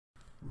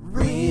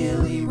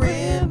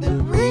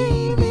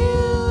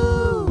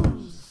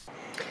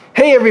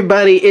Hey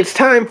everybody, it's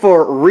time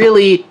for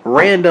really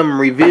random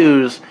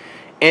reviews,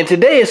 and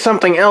today is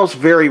something else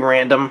very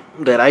random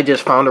that I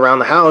just found around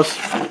the house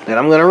that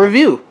I'm going to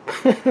review.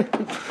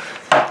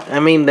 I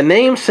mean, the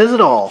name says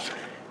it all.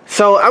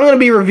 So I'm going to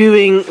be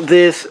reviewing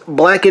this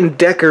Black &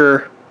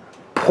 Decker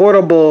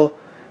portable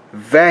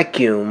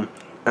vacuum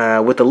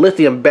with a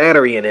lithium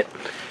battery in it.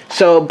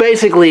 So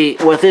basically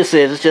what this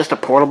is just a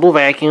portable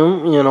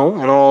vacuum, you know,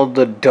 and all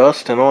the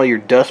dust and all your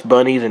dust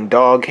bunnies and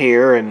dog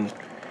hair and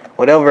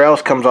whatever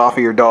else comes off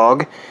of your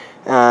dog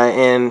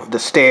and the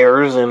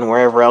stairs and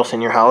wherever else in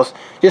your house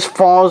just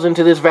falls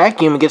into this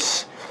vacuum. It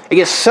gets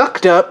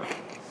sucked up,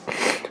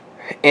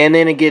 and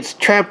then it gets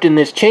trapped in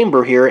this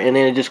chamber here, and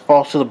then it just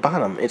falls to the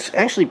bottom. It's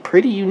actually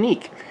pretty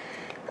unique.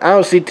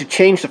 Obviously, to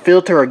change the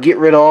filter or get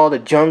rid of all the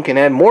junk and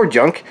add more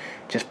junk,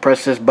 just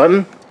press this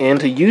button, and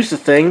to use the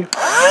thing,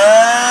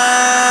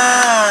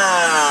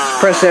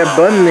 press that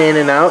button in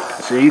and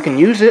out so you can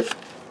use it.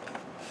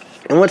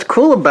 And what's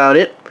cool about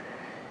it,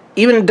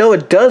 even though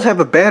it does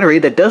have a battery,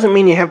 that doesn't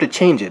mean you have to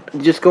change it.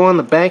 You just go on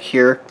the back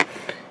here,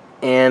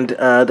 and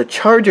the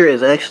charger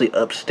is actually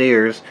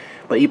upstairs,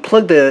 but you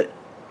plug the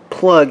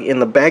plug in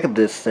the back of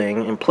this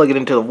thing and plug it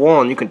into the wall,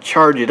 and you can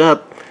charge it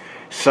up.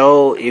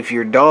 So if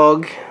your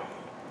dog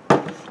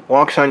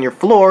walks on your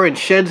floor and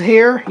sheds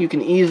hair, you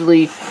can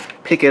easily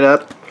pick it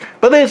up.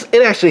 But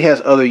it actually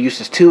has other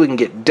uses too. It can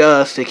get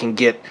dust, it can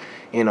get,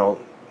 you know,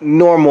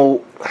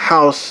 normal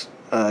house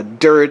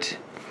dirt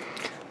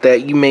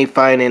that you may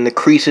find in the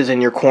creases in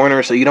your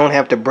corner, so you don't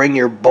have to bring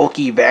your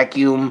bulky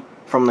vacuum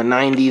from the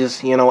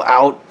 90s, you know,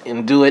 out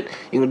and do it.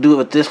 You can do it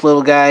with this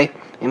little guy,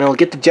 you know,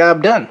 get the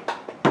job done.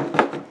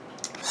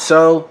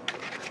 So,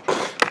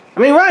 I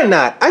mean, why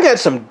not? I got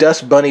some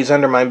dust bunnies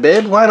under my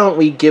bed. Why don't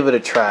we give it a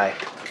try?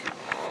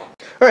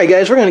 Alright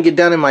guys, we're going to get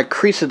down in my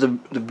crease of the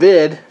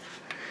bed,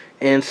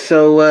 and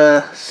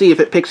so see if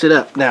it picks it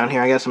up down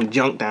here. I got some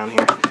junk down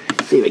here.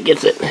 See if it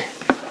gets it.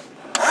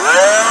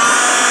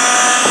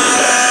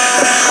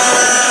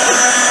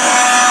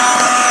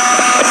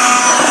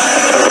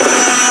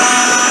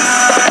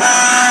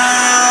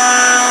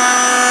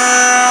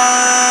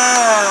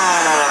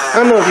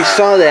 I don't know if you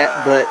saw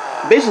that, but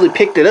basically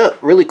picked it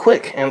up really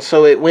quick, and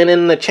so it went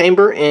in the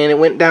chamber and it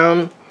went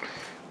down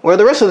where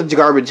the rest of the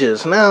garbage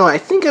is. Now I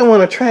think I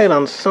want to try it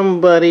on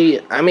somebody,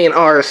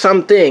 or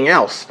something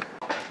else.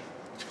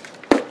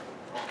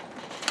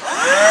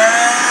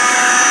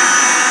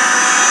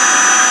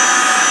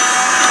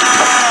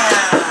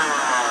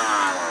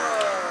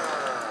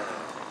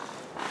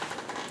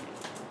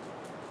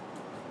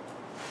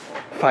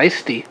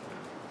 Feisty.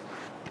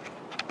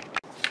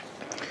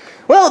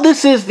 Well,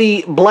 this is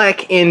the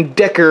Black &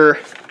 Decker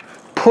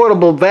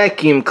portable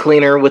vacuum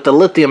cleaner with a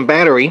lithium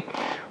battery.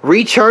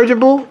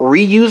 Rechargeable,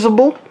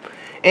 reusable,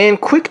 and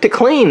quick to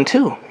clean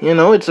too. You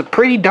know, it's a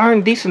pretty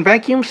darn decent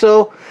vacuum.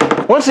 So,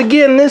 once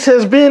again, this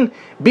has been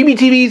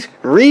BBTV's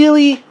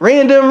Really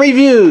Random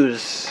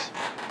Reviews.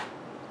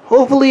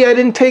 Hopefully I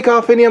didn't take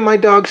off any of my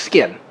dog's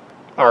skin.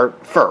 Or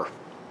fur.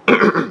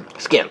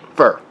 Skin.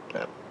 Fur.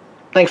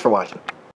 Thanks for watching.